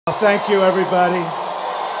Thank you, everybody.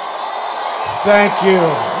 Thank you.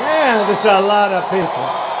 Man, there's a lot of people.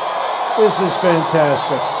 This is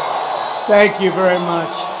fantastic. Thank you very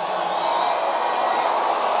much.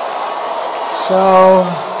 So,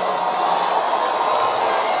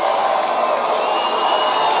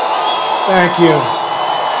 thank you.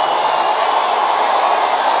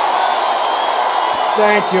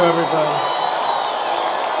 Thank you, everybody.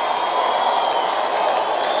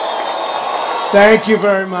 Thank you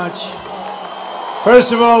very much.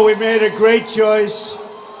 First of all, we made a great choice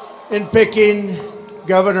in picking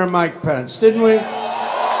Governor Mike Pence, didn't we? Didn't we?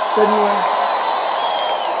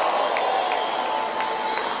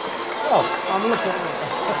 Oh, I'm looking at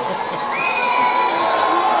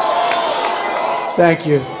Thank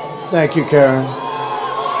you. Thank you, Karen.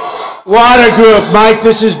 What a group. Mike,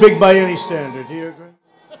 this is big by any standard. Do you agree?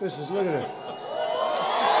 Look at it.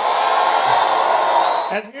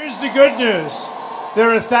 And here's the good news.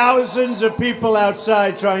 There are thousands of people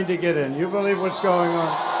outside trying to get in. You believe what's going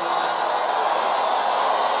on?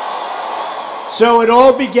 So it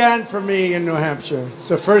all began for me in New Hampshire. It's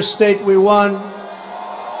the first state we won.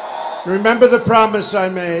 Remember the promise I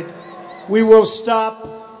made. We will stop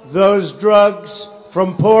those drugs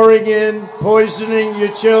from pouring in, poisoning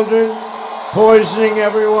your children, poisoning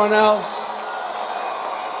everyone else.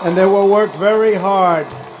 And they will work very hard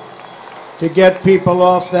to get people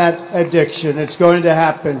off that addiction. It's going to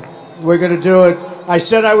happen. We're going to do it. I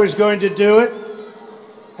said I was going to do it,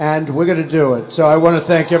 and we're going to do it. So I want to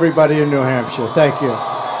thank everybody in New Hampshire. Thank you.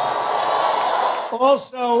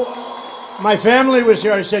 Also, my family was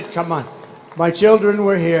here. I said, come on. My children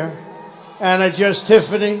were here. Anna, just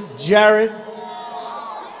Tiffany, Jared,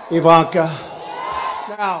 Ivanka.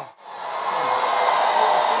 Now,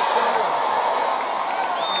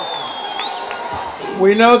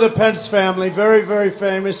 we know the Pence family, very, very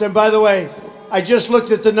famous. And by the way, I just looked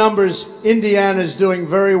at the numbers. Indiana's doing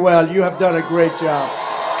very well. You have done a great job.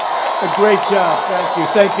 A great job. Thank you.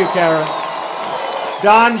 Thank you, Karen.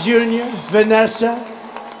 Don Jr., Vanessa,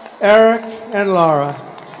 Eric, and Laura.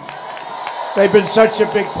 They've been such a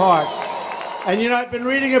big part. And, you know, I've been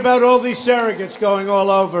reading about all these surrogates going all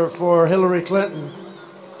over for Hillary Clinton.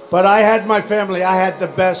 But I had my family. I had the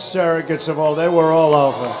best surrogates of all. They were all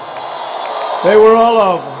over. They were all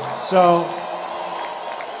over.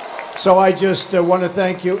 So I just want to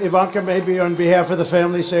thank you. Ivanka, maybe on behalf of the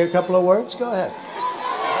family, say a couple of words. Go ahead.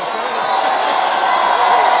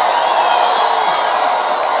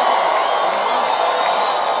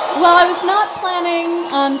 Well, I was not planning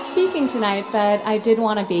on speaking tonight, but I did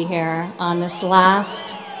want to be here on this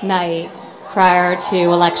last night prior to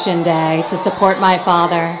Election Day to support my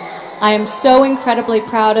father. I am so incredibly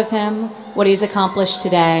proud of him, what he's accomplished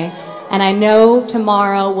today. And I know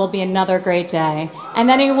tomorrow will be another great day. And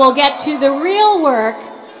then he will get to the real work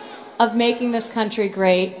of making this country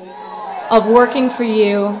great, of working for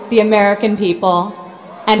you, the American people,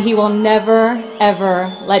 and he will never,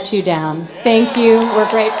 ever let you down. Thank you. We're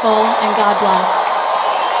grateful, and God bless.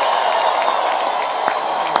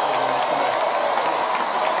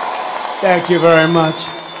 Thank you very much.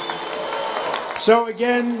 So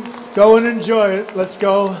again, go and enjoy it. Let's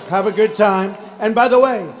go have a good time. And by the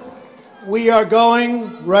way, we are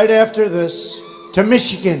going right after this to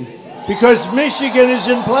Michigan because Michigan is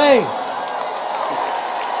in play.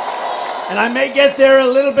 And I may get there a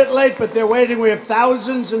little bit late, but they're waiting. We have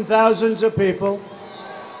thousands and thousands of people.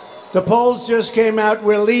 The polls just came out.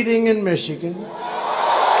 We're leading in Michigan.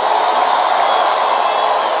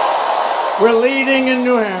 We're leading in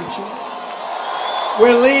New Hampshire.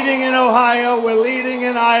 We're leading in Ohio. We're leading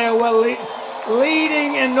in Iowa.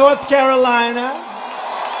 Leading in North Carolina.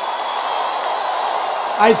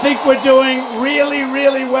 I think we're doing really,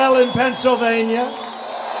 really well in Pennsylvania.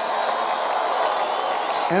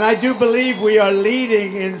 And I do believe we are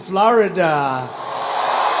leading in Florida.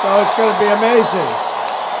 So it's going to be amazing.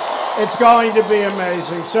 It's going to be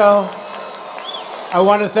amazing. So I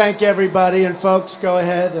want to thank everybody. And folks, go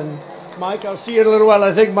ahead. And Mike, I'll see you in a little while.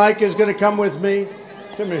 I think Mike is going to come with me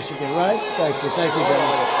to Michigan, right? Thank you. Thank you very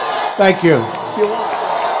much. Thank you.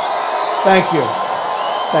 Thank you.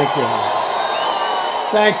 Thank you.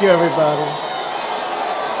 Thank you, everybody.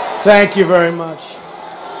 Thank you very much.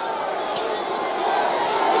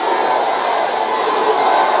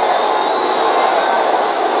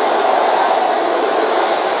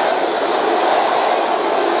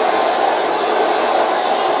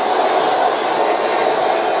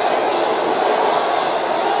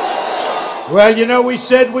 Well, you know, we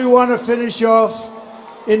said we want to finish off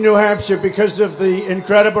in New Hampshire because of the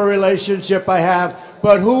incredible relationship I have.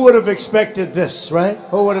 But who would have expected this, right?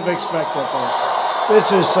 Who would have expected that?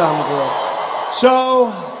 This is some good.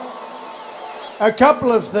 So A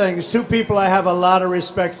couple of things. Two people I have a lot of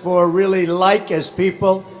respect for, really like as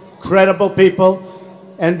people, credible people,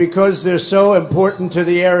 and because they're so important to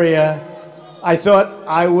the area, I thought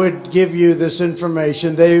I would give you this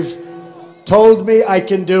information. They've told me I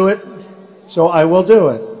can do it, so I will do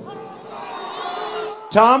it.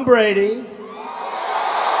 Tom Brady,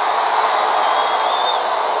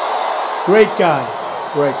 great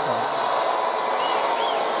guy, great guy.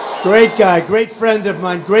 Great guy, great friend of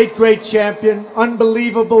mine, great champion,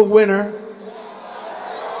 unbelievable winner.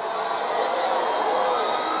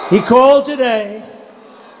 He called today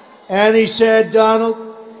and he said,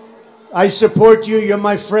 Donald, I support you, you're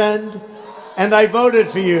my friend, and I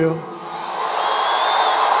voted for you.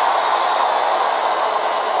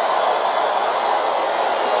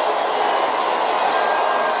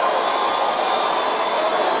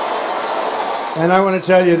 And I want to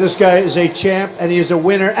tell you, this guy is a champ, and he is a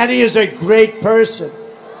winner, and he is a great person.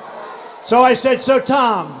 So I said, so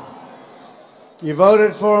Tom, you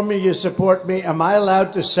voted for me, you support me. Am I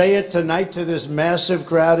allowed to say it tonight to this massive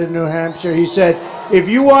crowd in New Hampshire? He said, if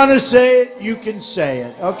you want to say it, you can say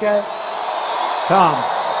it, okay? Tom,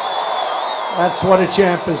 that's what a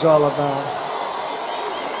champ is all about.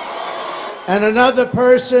 And another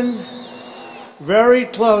person very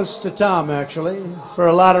close to Tom, actually, for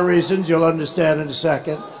a lot of reasons you'll understand in a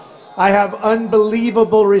second. I have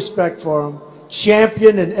unbelievable respect for him,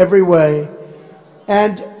 champion in every way.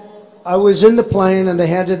 And I was in the plane and they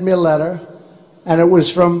handed me a letter, and it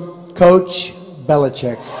was from Coach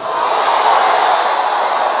Belichick.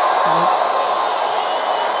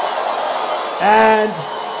 And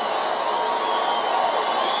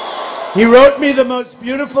he wrote me the most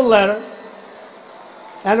beautiful letter.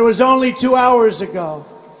 And it was only 2 hours ago.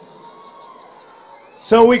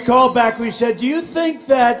 So we called back, we said, do you think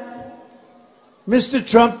that Mr.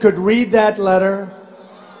 Trump could read that letter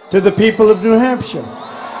to the people of New Hampshire?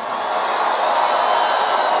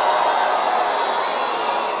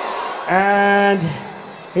 And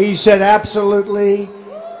he said, absolutely,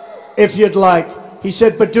 if you'd like. He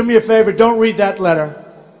said, but do me a favor, don't read that letter.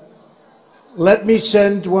 Let me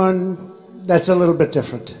send one that's a little bit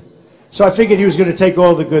different. So I figured he was going to take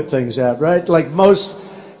all the good things out, right? Like most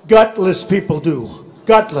gutless people do.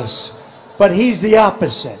 Gutless. But he's the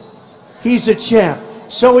opposite. He's a champ.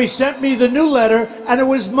 So he sent me the new letter, and it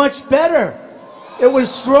was much better. It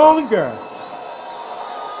was stronger.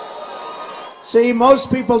 See,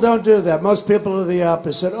 most people don't do that. Most people are the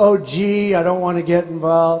opposite. Oh, gee, I don't want to get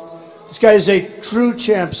involved. This guy is a true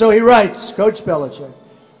champ. So he writes, Coach Belichick,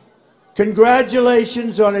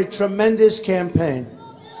 congratulations on a tremendous campaign.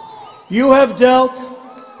 You have dealt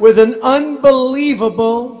with an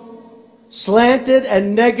unbelievable, slanted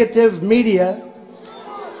and negative media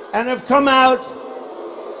and have come out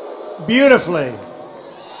beautifully.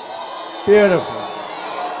 Beautifully.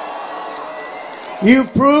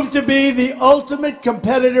 You've proved to be the ultimate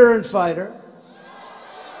competitor and fighter.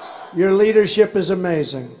 Your leadership is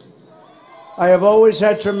amazing. I have always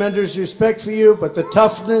had tremendous respect for you, but the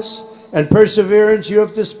toughness and perseverance you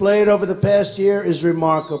have displayed over the past year is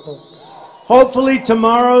remarkable. Hopefully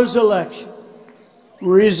tomorrow's election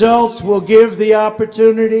results will give the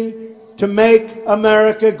opportunity to make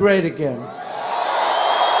America great again.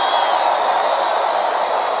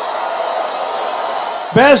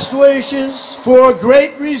 Best wishes for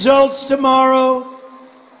great results tomorrow,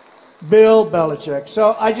 Bill Belichick.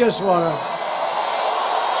 So it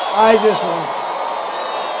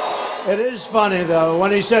is funny though,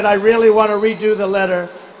 when he said, I really want to redo the letter,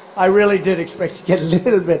 I really did expect to get a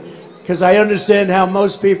little bit, because I understand how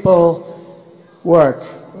most people work,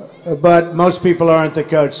 but most people aren't the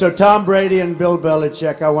coach. So Tom Brady and Bill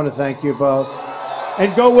Belichick, I want to thank you both.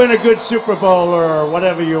 And go win a good Super Bowl or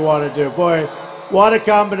whatever you want to do. Boy, what a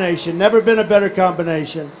combination. Never been a better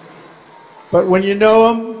combination. But when you know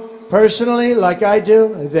them personally, like I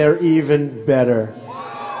do, they're even better.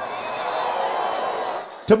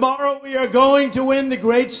 Tomorrow we are going to win the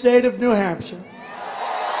great state of New Hampshire.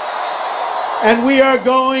 And we are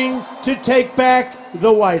going to take back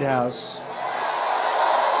the White House.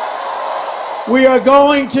 We are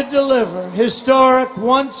going to deliver historic,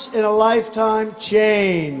 once-in-a-lifetime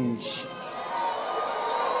change.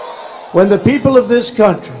 When the people of this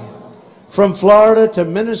country, from Florida to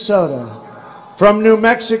Minnesota, from New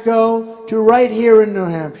Mexico to right here in New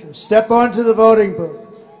Hampshire, step onto the voting booth,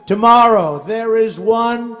 tomorrow there is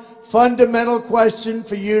one fundamental question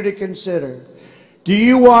for you to consider. Do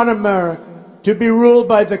you want America to be ruled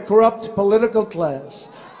by the corrupt political class?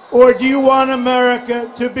 Or do you want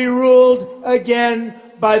America to be ruled again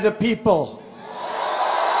by the people?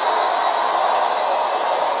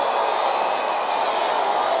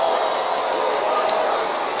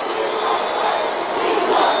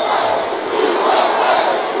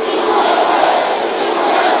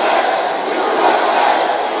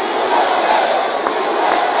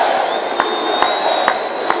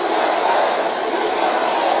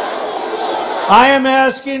 I am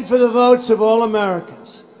asking for the votes of all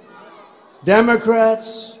Americans.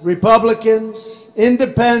 Democrats, Republicans,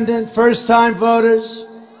 independent, first-time voters,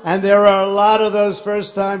 and there are a lot of those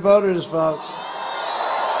first-time voters, folks,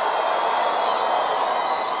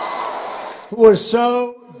 who are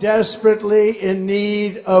so desperately in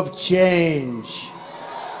need of change.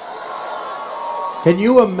 Can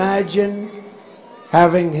you imagine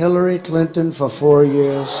having Hillary Clinton for 4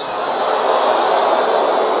 years?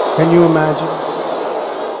 Can you imagine?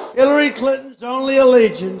 Hillary Clinton's only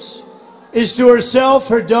allegiance is to herself,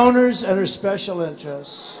 her donors, and her special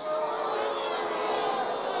interests.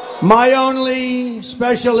 My only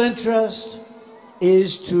special interest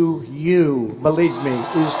is to you. Believe me,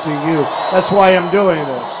 is to you. That's why I'm doing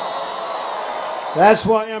this. That's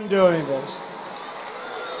why I'm doing this.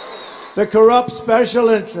 The corrupt special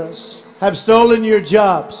interests have stolen your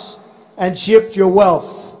jobs and shipped your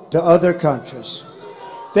wealth to other countries.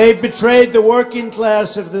 They've betrayed the working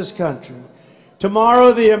class of this country.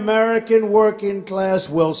 Tomorrow, the American working class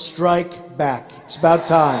will strike back. It's about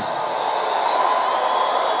time.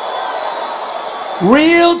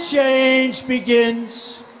 Real change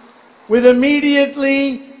begins with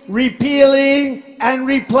immediately repealing and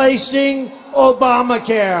replacing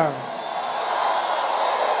Obamacare.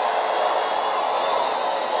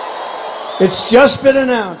 It's just been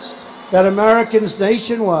announced that Americans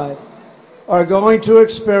nationwide are going to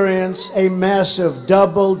experience a massive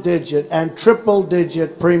double-digit and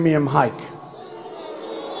triple-digit premium hike.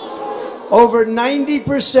 Over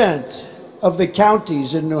 90% of the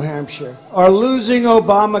counties in New Hampshire are losing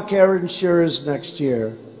Obamacare insurers next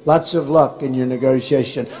year. Lots of luck in your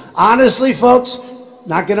negotiation. Honestly, folks,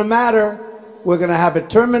 not going to matter. We're going to have it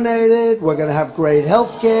terminated. We're going to have great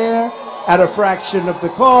health care at a fraction of the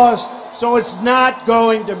cost. So it's not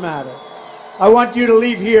going to matter. I want you to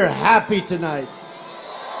leave here happy tonight.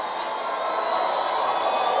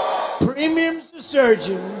 Premiums are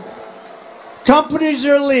surging. Companies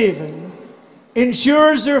are leaving.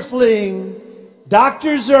 Insurers are fleeing.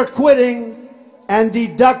 Doctors are quitting. And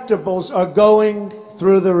deductibles are going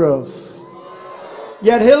through the roof.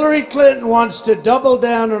 Yet Hillary Clinton wants to double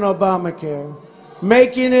down on Obamacare,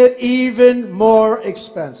 making it even more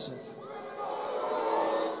expensive.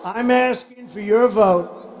 I'm asking for your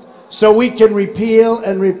vote so we can repeal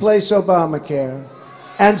and replace Obamacare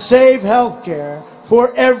and save health care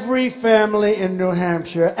for every family in New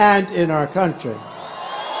Hampshire and in our country.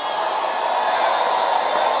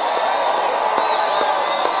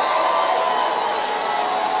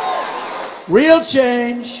 Real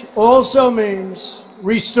change also means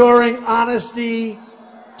restoring honesty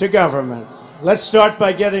to government. Let's start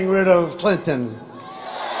by getting rid of Clinton.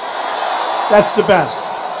 That's the best.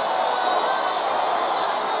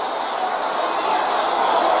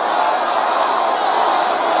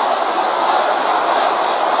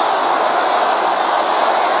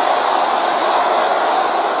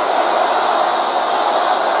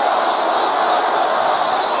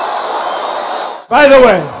 By the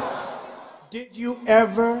way, did you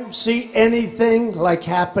ever see anything like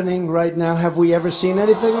happening right now? Have we ever seen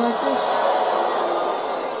anything like this?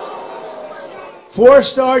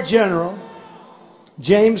 4-star General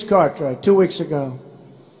James Cartwright, 2 weeks ago,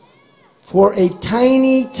 for a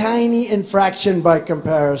tiny, tiny infraction by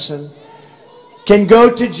comparison, can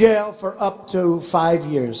go to jail for up to 5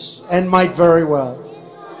 years, and might very well.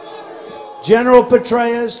 General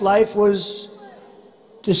Petraeus' life was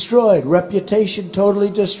destroyed, reputation totally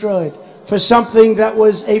destroyed, for something that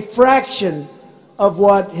was a fraction of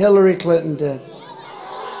what Hillary Clinton did.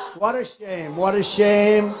 What a shame, what a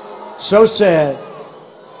shame, so sad.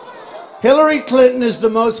 Hillary Clinton is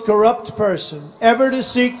the most corrupt person ever to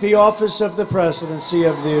seek the office of the presidency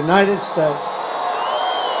of the United States.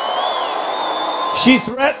 She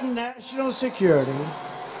threatened national security.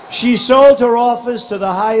 She sold her office to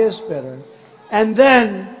the highest bidder. And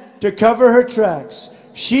then, to cover her tracks,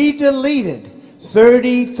 she deleted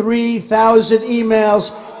 33,000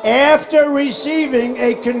 emails after receiving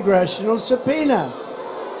a congressional subpoena.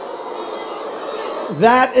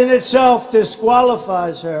 That in itself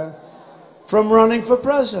disqualifies her from running for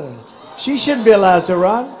president. She shouldn't be allowed to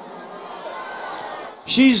run.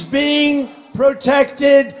 She's being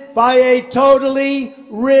protected by a totally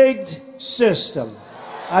rigged system.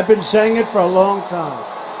 I've been saying it for a long time.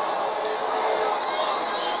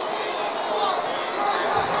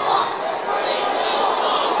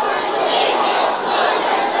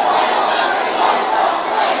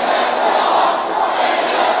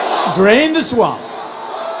 Drain the swamp.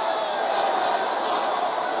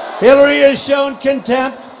 Hillary has shown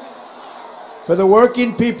contempt for the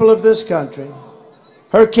working people of this country.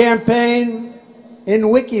 Her campaign in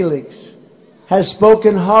WikiLeaks has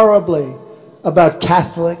spoken horribly about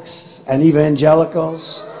Catholics and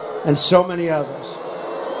evangelicals and so many others.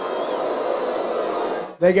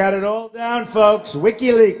 They got it all down, folks.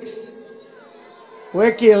 WikiLeaks.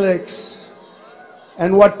 WikiLeaks.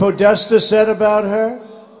 And what Podesta said about her?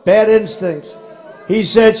 Bad instincts. He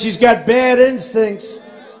said she's got bad instincts.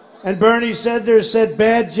 And Bernie Sanders said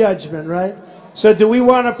bad judgment, right? So do we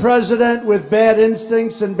want a president with bad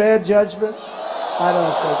instincts and bad judgment? I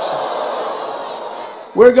don't think so.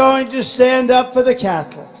 We're going to stand up for the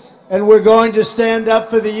Catholics. And we're going to stand up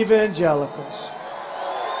for the evangelicals.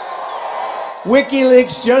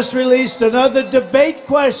 WikiLeaks just released another debate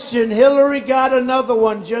question. Hillary got another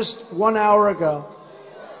one just 1 hour ago.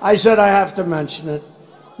 I said I have to mention it.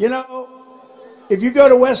 You know, if you go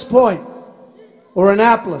to West Point or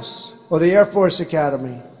Annapolis or the Air Force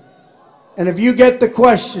Academy, and if you get the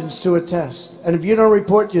questions to a test, and if you don't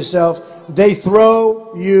report yourself, they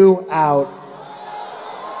throw you out.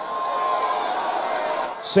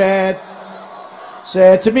 Sad.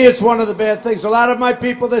 Sad. To me, it's one of the bad things. A lot of my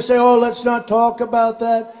people, they say, oh, let's not talk about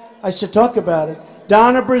that. I said, talk about it.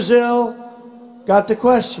 Donna Brazile got the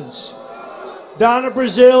questions. Donna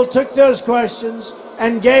Brazile took those questions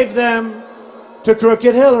and gave them to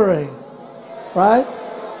Crooked Hillary, right?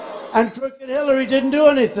 And Crooked Hillary didn't do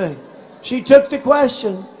anything. She took the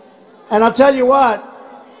question. And I'll tell you what,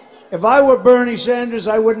 if I were Bernie Sanders,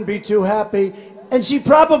 I wouldn't be too happy. And she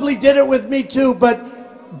probably did it with me too,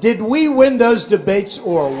 but did we win those debates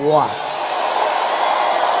or what?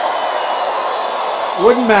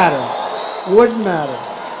 Wouldn't matter. Wouldn't matter.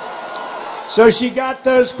 So she got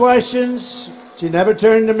those questions. She never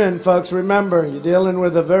turned them in, folks. Remember, you're dealing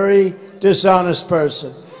with a very dishonest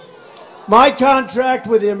person. My contract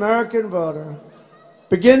with the American voter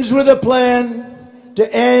begins with a plan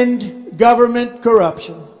to end government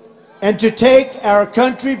corruption and to take our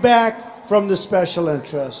country back from the special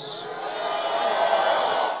interests.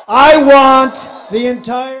 I want the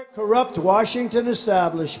entire corrupt Washington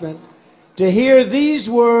establishment to hear these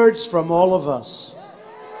words from all of us.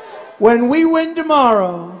 When we win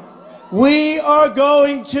tomorrow, we are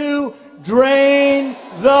going to drain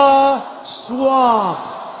the swamp.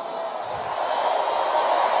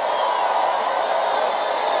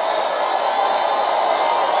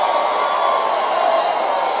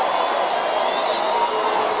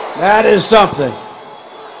 That is something.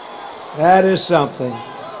 That is something.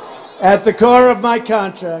 At the core of my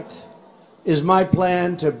contract is my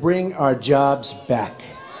plan to bring our jobs back.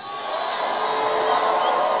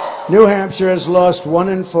 New Hampshire has lost 1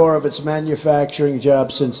 in 4 of its manufacturing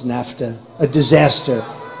jobs since NAFTA, a disaster.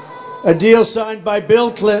 A deal signed by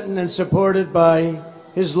Bill Clinton and supported by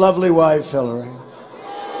his lovely wife, Hillary.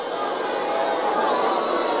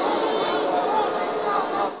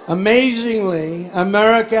 Amazingly,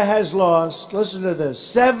 America has lost, listen to this,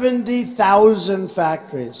 70,000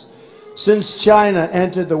 factories since China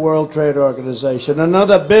entered the World Trade Organization.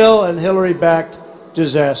 Another Bill and Hillary-backed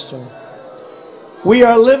disaster. We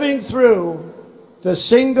are living through the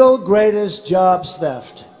single greatest jobs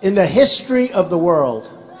theft in the history of the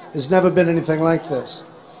world. There's never been anything like this.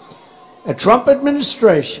 A Trump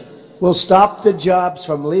administration will stop the jobs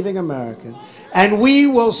from leaving America, and we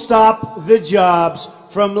will stop the jobs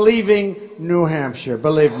from leaving New Hampshire.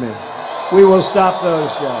 Believe me, we will stop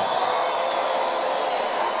those jobs.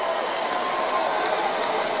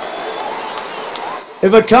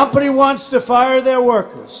 If a company wants to fire their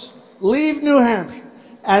workers, leave New Hampshire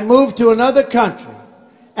and move to another country,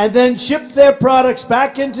 and then ship their products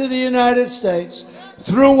back into the United States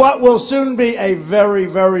through what will soon be a very,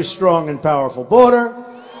 very strong and powerful border,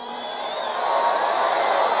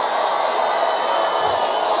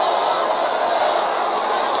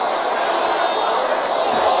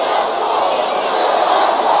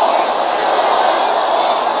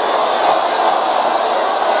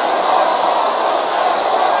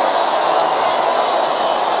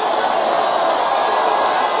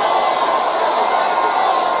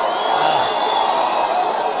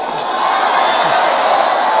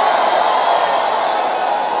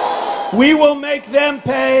 we will make them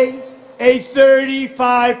pay a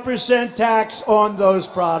 35% tax on those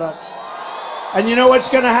products. And you know what's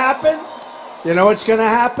going to happen? You know what's going to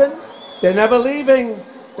happen? They're never leaving.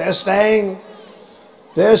 They're staying.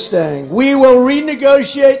 They're staying. We will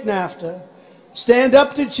renegotiate NAFTA, stand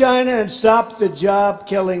up to China, and stop the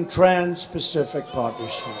job-killing Trans-Pacific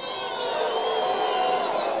Partnership.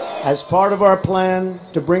 As part of our plan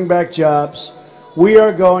to bring back jobs, we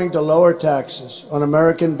are going to lower taxes on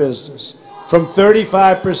American business from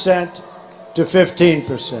 35% to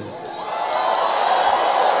 15%.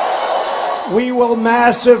 We will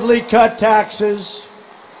massively cut taxes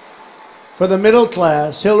For the middle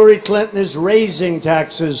class, Hillary Clinton is raising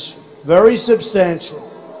taxes very substantially.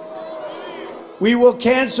 We will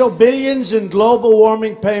cancel billions in global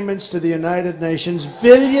warming payments to the United Nations,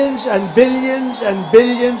 billions and billions and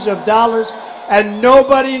billions of dollars, and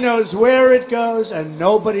nobody knows where it goes, and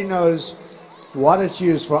nobody knows what it's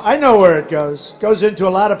used for. I know where it goes. It goes into a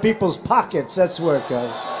lot of people's pockets. That's where it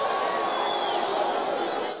goes.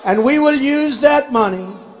 And we will use that money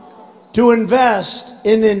to invest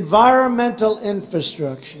in environmental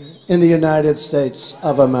infrastructure in the United States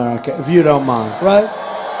of America, if you don't mind, right?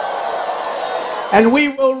 And we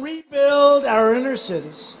will rebuild our inner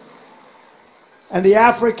cities and the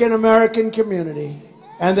African American community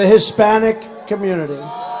and the Hispanic community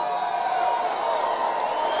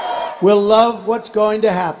will love what's going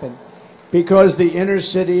to happen, because the inner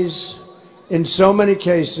cities in so many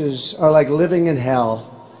cases are like living in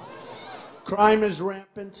hell. Crime is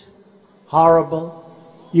rampant, horrible.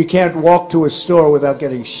 You can't walk to a store without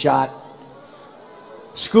getting shot.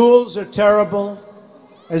 Schools are terrible,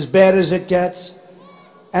 as bad as it gets.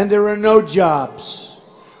 And there are no jobs.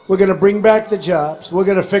 We're going to bring back the jobs. We're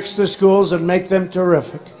going to fix the schools and make them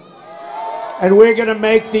terrific. And we're going to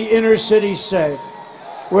make the inner city safe.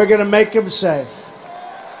 We're going to make them safe.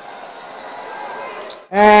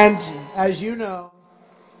 And as you know,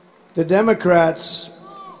 the Democrats,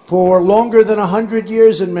 for longer than 100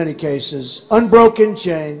 years in many cases, unbroken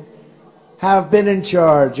chain, have been in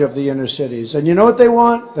charge of the inner cities. And you know what they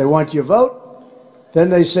want? They want your vote. Then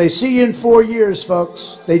they say, see you in 4 years,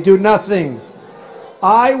 folks. They do nothing.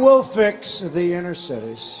 I will fix the inner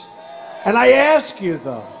cities. And I ask you,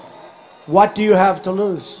 though, what do you have to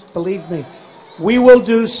lose? Believe me, we will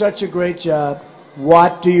do such a great job.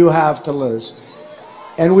 What do you have to lose?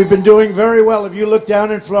 And we've been doing very well. If you look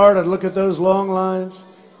down in Florida, look at those long lines.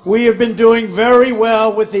 We have been doing very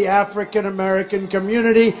well with the African American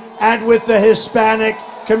community and with the Hispanic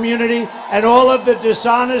community, and all of the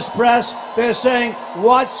dishonest press. They're saying,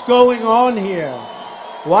 what's going on here?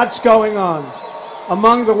 What's going on?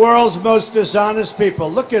 Among the world's most dishonest people.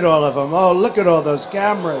 Look at all of them. Oh, look at all those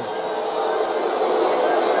cameras.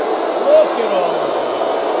 Look at all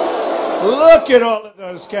of them. Look at all of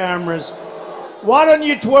those cameras. Why don't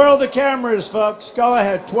you twirl the cameras, folks? Go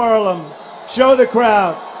ahead, twirl them. Show the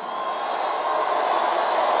crowd.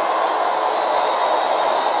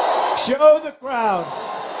 Show the crowd.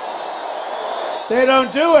 They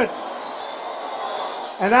don't do it.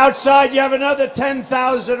 And outside you have another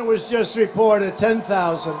 10,000, it was just reported,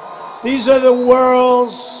 10,000. These are the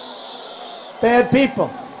world's bad people.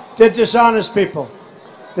 They're dishonest people.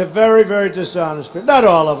 They're very, very dishonest people. Not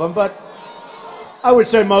all of them, but I would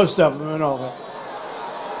say most of them and all of them.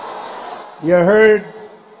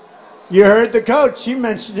 You heard the coach. He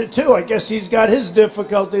mentioned it too. I guess he's got his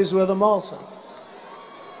difficulties with them also.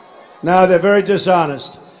 No, they're very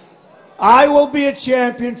dishonest. I will be a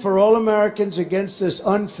champion for all Americans against this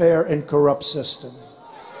unfair and corrupt system.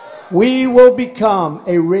 We will become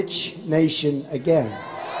a rich nation again.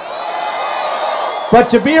 But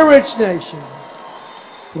to be a rich nation,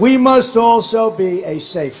 we must also be a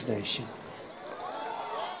safe nation.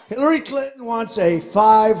 Hillary Clinton wants a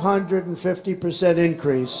 550%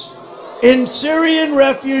 increase in Syrian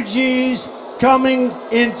refugees coming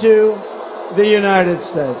into the United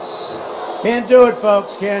States. Can't do it,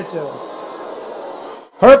 folks, can't do it.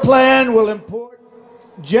 Her plan will import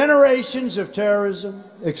generations of terrorism,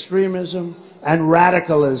 extremism, and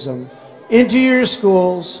radicalism into your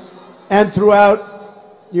schools and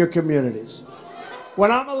throughout your communities.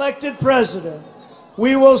 When I'm elected president,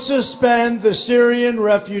 we will suspend the Syrian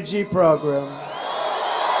refugee program.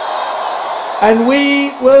 And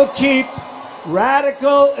we will keep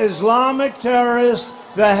radical Islamic terrorists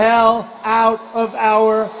the hell out of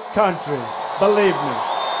our country. Believe me.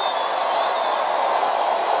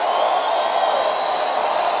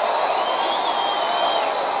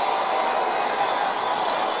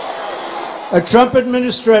 A Trump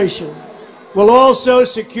administration will also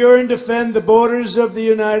secure and defend the borders of the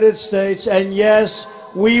United States. And yes,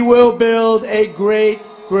 we will build a great,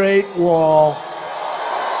 great wall.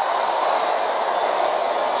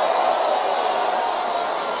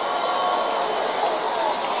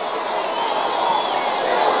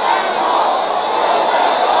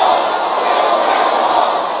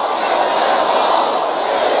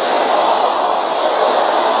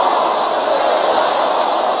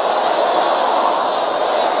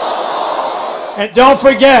 And don't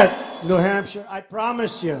forget, New Hampshire, I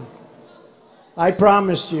promised you,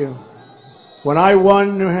 when I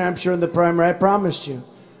won New Hampshire in the primary, I promised you,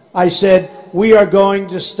 I said, we are going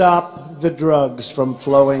to stop the drugs from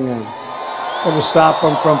flowing in. We're going to stop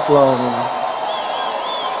them from flowing in.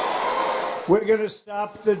 We're going to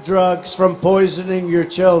stop the drugs from poisoning your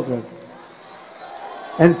children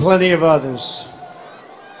and plenty of others.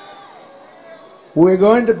 We're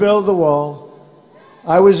going to build the wall.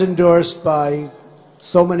 I was endorsed by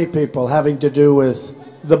so many people having to do with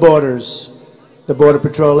the borders, the Border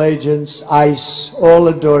Patrol agents, ICE, all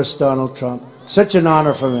endorsed Donald Trump. Such an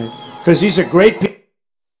honor for me, because these are great people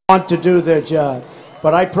who want to do their job.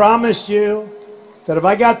 But I promised you that if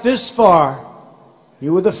I got this far,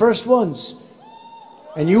 you were the first ones.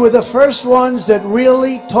 And you were the first ones that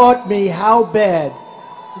really taught me how bad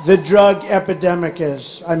the drug epidemic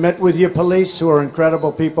is. I met with your police, who are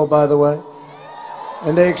incredible people, by the way,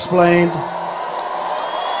 and they explained.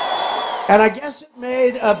 And I guess it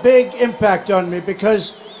made a big impact on me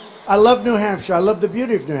because I love New Hampshire. I love the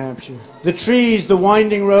beauty of New Hampshire. The trees, the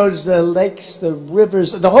winding roads, the lakes, the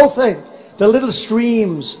rivers, the whole thing, the little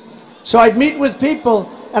streams. So I'd meet with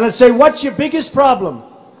people and I'd say, what's your biggest problem?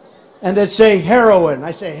 And they'd say, heroin. I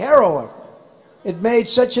say, heroin. It made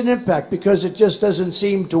such an impact because it just doesn't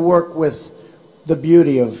seem to work with the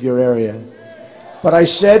beauty of your area. But I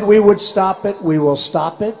said we would stop it. We will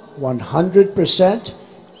stop it 100%.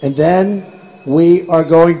 And then we are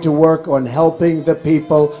going to work on helping the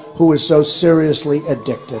people who are so seriously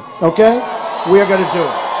addicted. Okay? We are going to do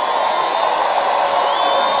it.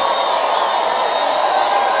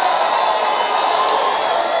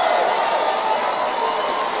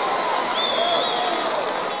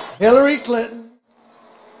 Hillary Clinton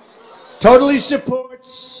totally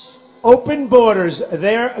supports open borders.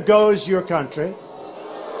 There goes your country.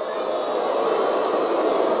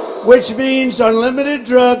 Which means unlimited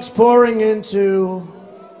drugs pouring into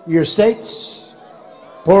your states,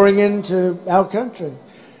 pouring into our country.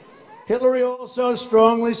 Hillary also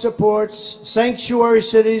strongly supports sanctuary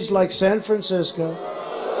cities like San Francisco,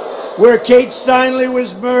 where Kate Steinle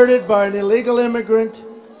was murdered by an illegal immigrant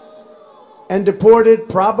and deported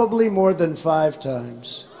probably more than 5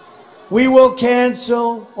 times. We will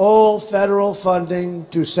cancel all federal funding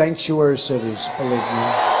to sanctuary cities, believe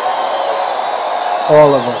me.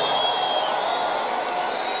 All of it.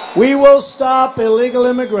 We will stop illegal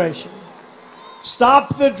immigration,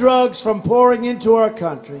 stop the drugs from pouring into our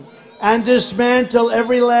country, and dismantle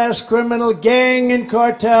every last criminal gang and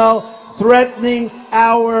cartel threatening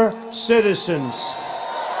our citizens.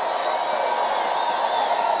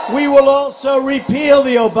 We will also repeal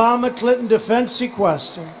the Obama-Clinton defense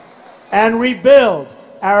sequester and rebuild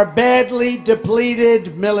our badly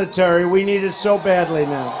depleted military. We need it so badly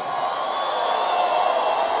now.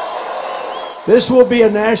 This will be a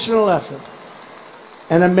national effort,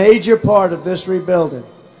 and a major part of this rebuilding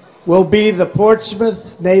will be the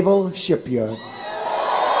Portsmouth Naval Shipyard.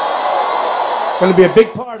 Going to be a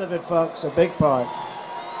big part of it, folks, a big part.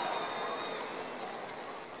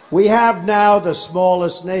 We have now the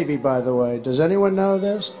smallest Navy, by the way. Does anyone know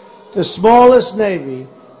this? The smallest Navy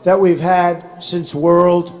that we've had since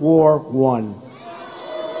World War I.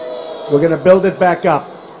 We're going to build it back up.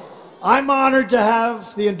 I'm honored to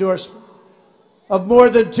have the endorsement of more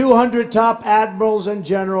than 200 top admirals and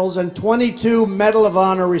generals and 22 Medal of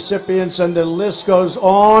Honor recipients, and the list goes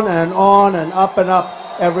on and up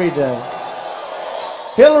every day.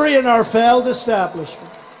 Hillary and our failed establishment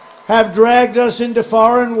have dragged us into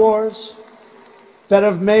foreign wars that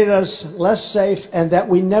have made us less safe and that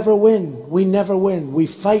we never win. We never win. We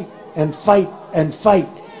fight and fight and fight.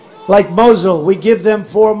 Like Mosul, we give them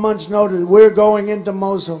 4 months' notice. We're going into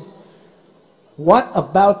Mosul. What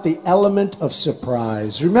about the element of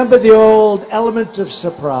surprise? Remember the old element of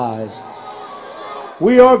surprise?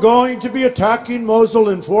 We are going to be attacking Mosul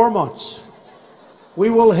in 4 months. We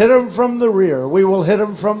will hit them from the rear. We will hit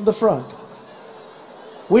them from the front.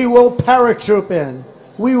 We will paratroop in.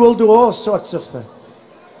 We will do all sorts of things.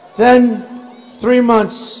 Then 3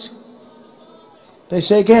 months, they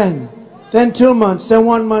say again. Then 2 months, then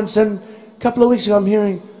 1 month, and a couple of weeks ago I'm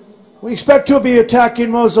hearing, we expect to be attacking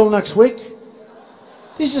Mosul next week.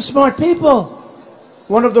 These are smart people.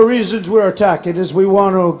 One of the reasons we're attacking is we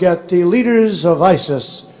want to get the leaders of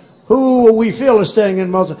ISIS, who we feel are staying in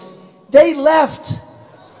Mosul. They left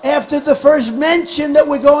after the first mention that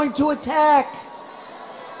we're going to attack.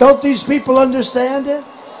 Don't these people understand it?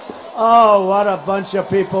 Oh, what a bunch of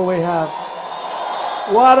people we have.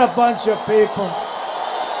 What a bunch of people.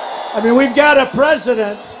 I mean, we've got a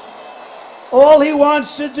president. All he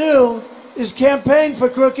wants to do is campaign for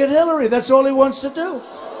crooked Hillary. That's all he wants to do.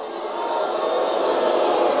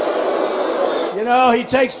 You know, he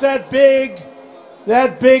takes that big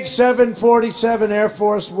 747 Air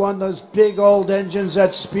Force One, those big old engines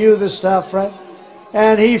that spew the stuff, right?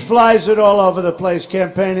 And he flies it all over the place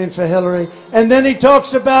campaigning for Hillary. And then he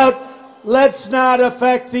talks about let's not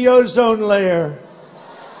affect the ozone layer.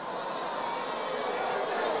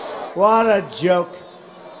 What a joke.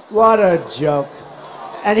 What a joke.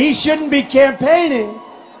 And he shouldn't be campaigning.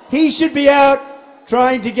 He should be out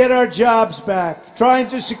trying to get our jobs back, trying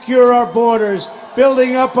to secure our borders,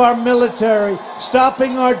 building up our military,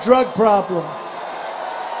 stopping our drug problem.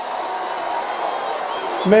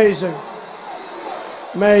 Amazing.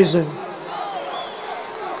 Amazing.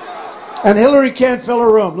 And Hillary can't fill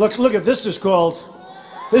a room. Look at this is called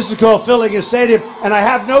filling a stadium. And I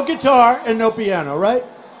have no guitar and no piano, right?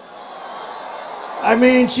 I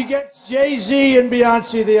mean, she gets Jay-Z and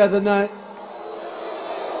Beyonce the other night.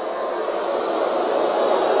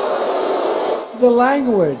 The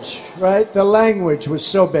language, right? The language was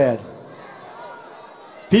so bad.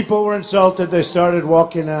 People were insulted. They started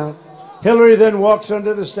walking out. Hillary then walks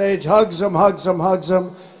onto the stage, hugs them.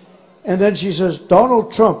 And then she says,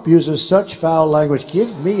 Donald Trump uses such foul language.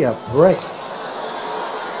 Give me a break.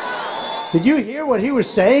 Did you hear what he was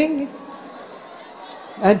saying?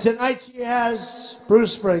 And tonight she has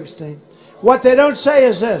Bruce Springsteen. What they don't say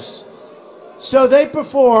is this. So they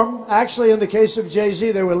perform. Actually, in the case of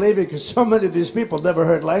Jay-Z, they were leaving because so many of these people never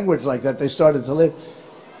heard language like that. They started to leave.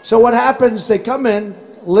 So what happens, they come in,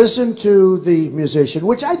 listen to the musician,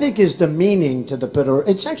 which I think is demeaning to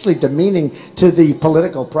it's actually demeaning to the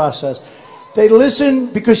political process. They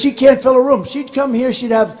listen because she can't fill a room. She'd come here,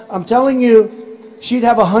 she'd have, I'm telling you, she'd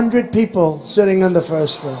have 100 people sitting in the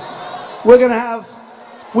first row.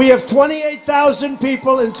 We have 28,000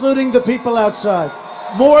 people, including the people outside.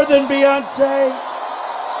 More than Beyonce,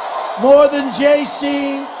 more than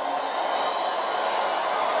Jay-Z,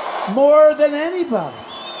 more than anybody.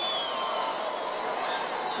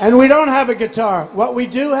 And we don't have a guitar. What we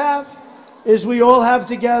do have is we all have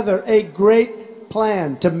together a great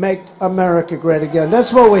plan to make America great again.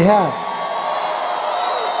 That's what we have.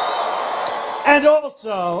 And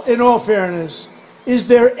also, in all fairness, is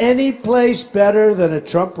there any place better than a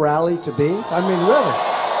Trump rally to be? I mean, really.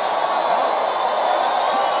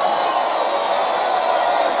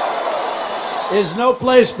 Is no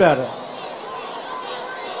place better.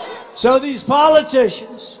 So these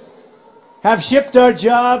politicians have shipped our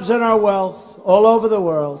jobs and our wealth all over the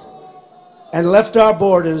world and left our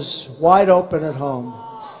borders wide open at home.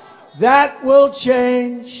 That will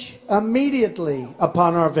change immediately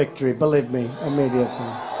upon our victory, believe me, immediately.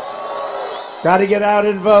 Got to get out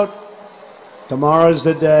and vote. Tomorrow's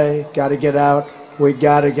the day. Got to get out. We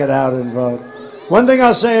got to get out and vote. One thing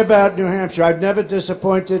I'll say about New Hampshire, I've never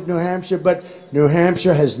disappointed New Hampshire, but New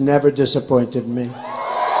Hampshire has never disappointed me.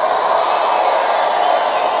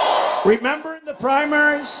 Remember in the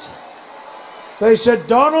primaries, they said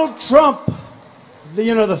Donald Trump,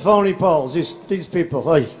 the phony polls, these people,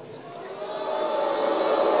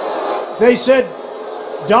 they said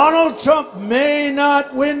Donald Trump may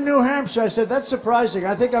not win New Hampshire. I said, that's surprising.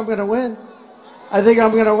 I think I'm going to win. And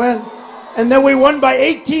then we won by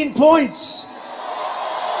 18 points.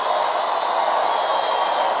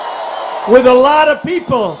 With a lot of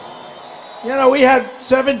people. We had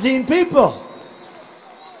 17 people.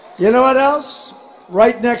 You know what else?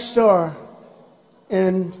 Right next door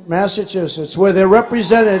in Massachusetts, where they're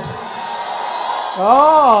represented.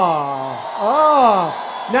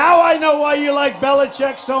 Now I know why you like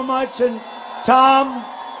Belichick so much and Tom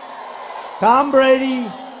Brady.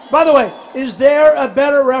 By the way, is there a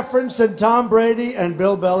better reference than Tom Brady and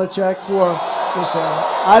Bill Belichick for this era?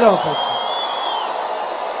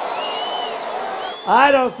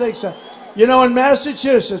 I don't think so. In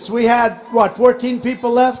Massachusetts, we had, 14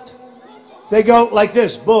 people left? They go like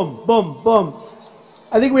this, boom, boom, boom.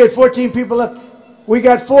 I think we had 14 people left. We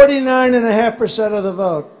got 49.5% of the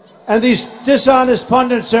vote. And these dishonest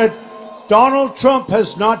pundits said, Donald Trump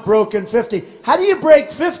has not broken 50. How do you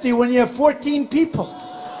break 50 when you have 14 people?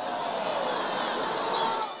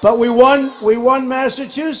 But we won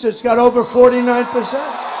Massachusetts, got over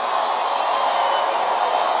 49%.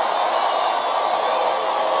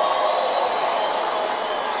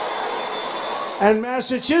 And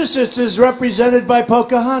Massachusetts is represented by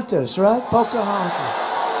Pocahontas, right? Pocahontas.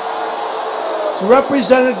 It's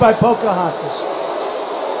represented by Pocahontas.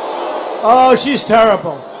 Oh, she's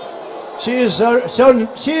terrible. She is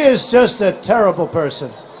just a terrible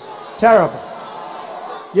person. Terrible.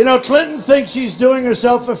 Clinton thinks she's doing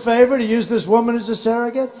herself a favor to use this woman as a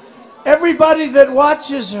surrogate. Everybody that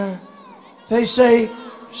watches her, they say,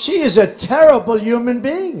 she is a terrible human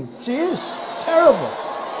being. She is terrible.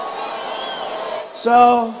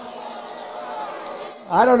 So,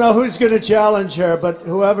 I don't know who's going to challenge her, but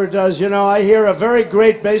whoever does, I hear a very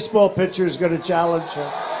great baseball pitcher is going to challenge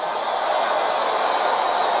her.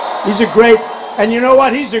 He's a great, And you know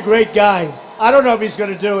what? He's a great guy. I don't know if he's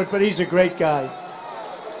going to do it, but he's a great guy.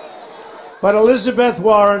 But Elizabeth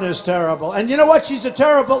Warren is terrible. And you know what? She's a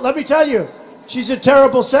terrible, let me tell you, she's a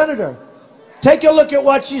terrible senator. Take a look at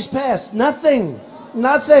what she's passed. Nothing.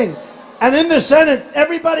 Nothing. And in the Senate,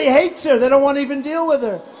 everybody hates her. They don't want to even deal with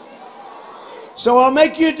her. So I'll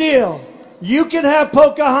make you a deal. You can have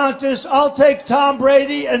Pocahontas. I'll take Tom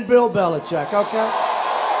Brady and Bill Belichick, okay?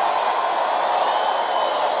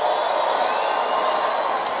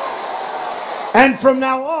 And from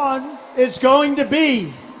now on, it's going to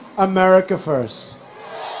be America first.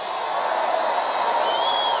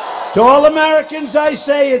 To all Americans, I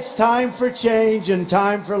say it's time for change and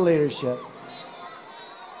time for leadership.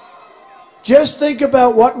 Just think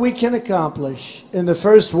about what we can accomplish in the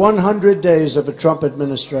first 100 days of a Trump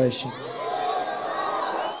administration.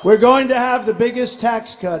 We're going to have the biggest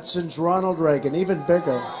tax cut since Ronald Reagan, even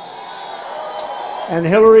bigger. And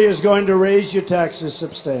Hillary is going to raise your taxes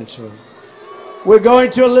substantially. We're going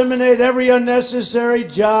to eliminate every unnecessary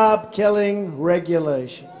job-killing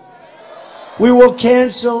regulation. We will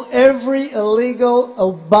cancel every illegal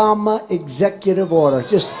Obama executive order.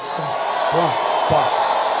 Just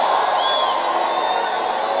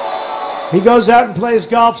he goes out and plays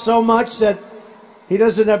golf so much that he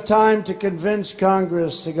doesn't have time to convince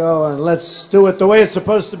Congress to go and let's do it the way it's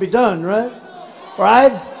supposed to be done, right?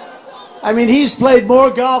 Right? I mean, he's played more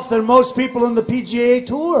golf than most people in the PGA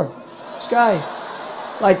Tour. This guy,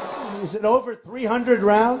 like, is it over 300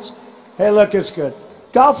 rounds? Hey, look, it's good.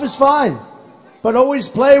 Golf is fine, but always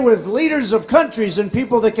play with leaders of countries and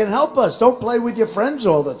people that can help us. Don't play with your friends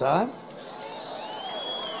all the time.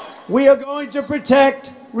 We are going to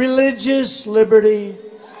protect religious liberty,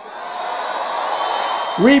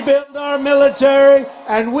 rebuild our military,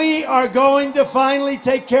 and we are going to finally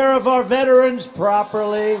take care of our veterans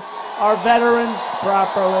properly. Our veterans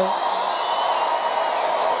properly.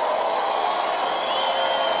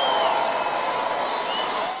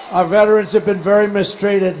 Our veterans have been very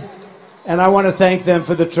mistreated, and I want to thank them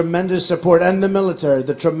for the tremendous support, and the military,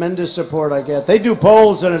 the tremendous support I get. They do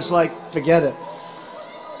polls, and it's like, forget it.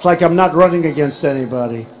 It's like I'm not running against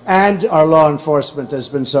anybody. And our law enforcement has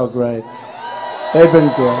been so great. They've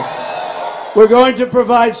been great. We're going to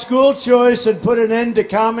provide school choice and put an end to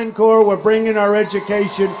Common Core. We're bringing our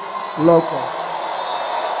education local.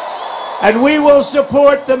 And we will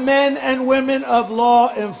support the men and women of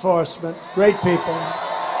law enforcement. Great people.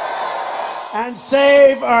 And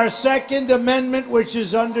save our Second Amendment, which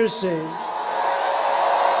is under siege.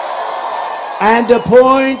 And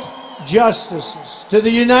appoint justices to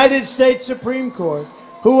the United States Supreme Court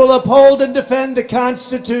who will uphold and defend the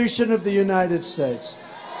Constitution of the United States.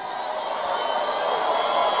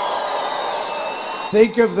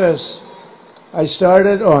 Think of this. I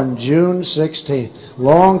started on June 16th,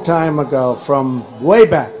 long time ago, from way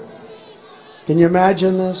back. Can you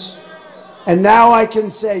imagine this? And now I can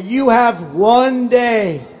say, you have one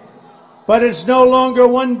day, but it's no longer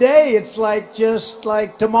one day. It's like just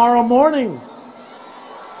like tomorrow morning.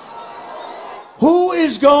 Who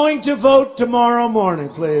is going to vote tomorrow morning,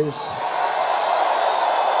 please?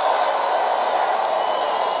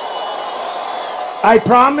 I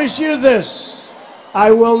promise you this. I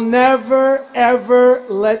will never, ever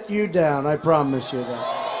let you down. I promise you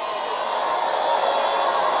that.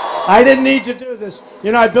 I didn't need to do this.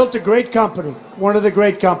 You know, I built a great company, one of the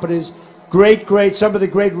great companies, some of the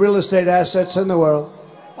great real estate assets in the world.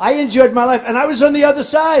 I enjoyed my life, and I was on the other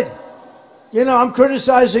side. You know, I'm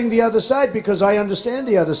criticizing the other side because I understand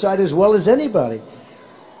the other side as well as anybody.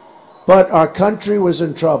 But our country was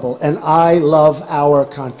in trouble, and I love our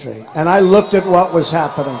country. And I looked at what was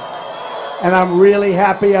happening. And I'm really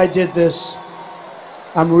happy I did this.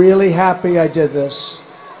 I'm really happy I did this.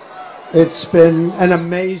 It's been an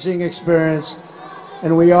amazing experience,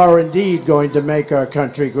 and we are indeed going to make our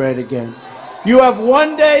country great again. You have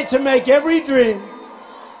one day to make every dream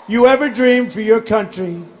you ever dreamed for your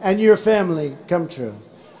country and your family come true.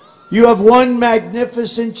 You have one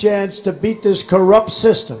magnificent chance to beat this corrupt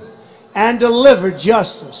system and deliver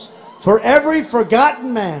justice for every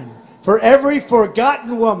forgotten man, for every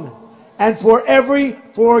forgotten woman, and for every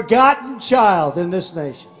forgotten child in this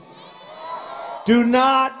nation. Do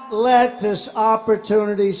not let this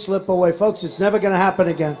opportunity slip away. Folks, it's never going to happen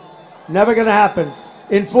again. Never going to happen.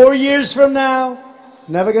 In 4 years from now,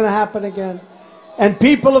 never going to happen again. And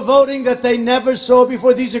people are voting that they never saw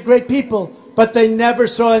before. These are great people, but they never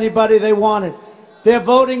saw anybody they wanted. They're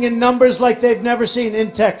voting in numbers like they've never seen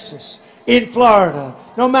in Texas, in Florida.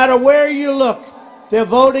 No matter where you look, they're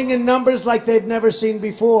voting in numbers like they've never seen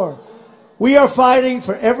before. We are fighting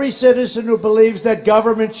for every citizen who believes that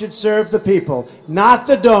government should serve the people, not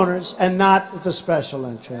the donors and not the special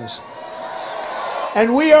interests.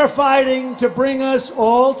 And we are fighting to bring us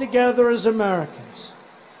all together as Americans.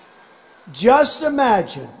 Just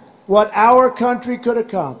imagine what our country could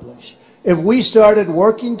accomplish if we started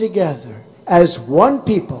working together as one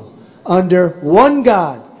people under one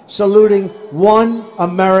God, saluting one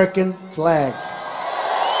American flag.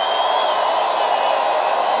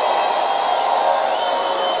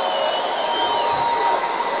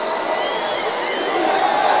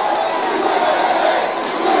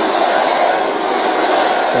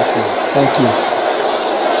 Thank you.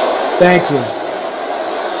 Thank you.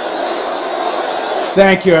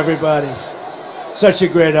 Thank you, everybody. Such a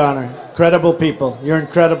great honor. Incredible people. You're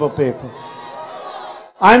incredible people.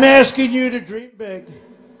 I'm asking you to dream big,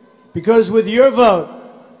 because with your vote,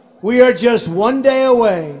 we are just one day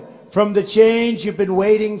away from the change you've been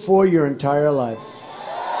waiting for your entire life.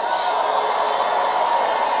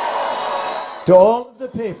 To all of the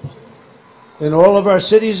people in all of our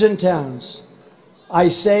cities and towns, I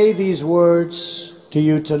say these words to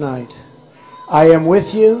you tonight. I am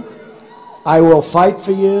with you, I will fight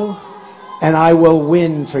for you, and I will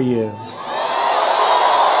win for you.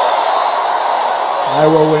 I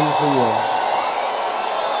will win for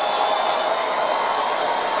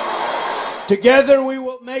you. Together we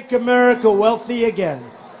will make America wealthy again.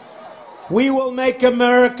 We will make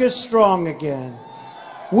America strong again.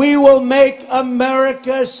 We will make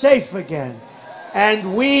America safe again.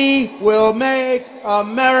 And we will make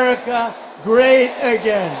America great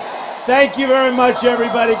again. Thank you very much,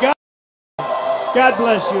 everybody. God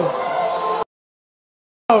bless you.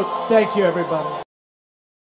 Thank you, everybody.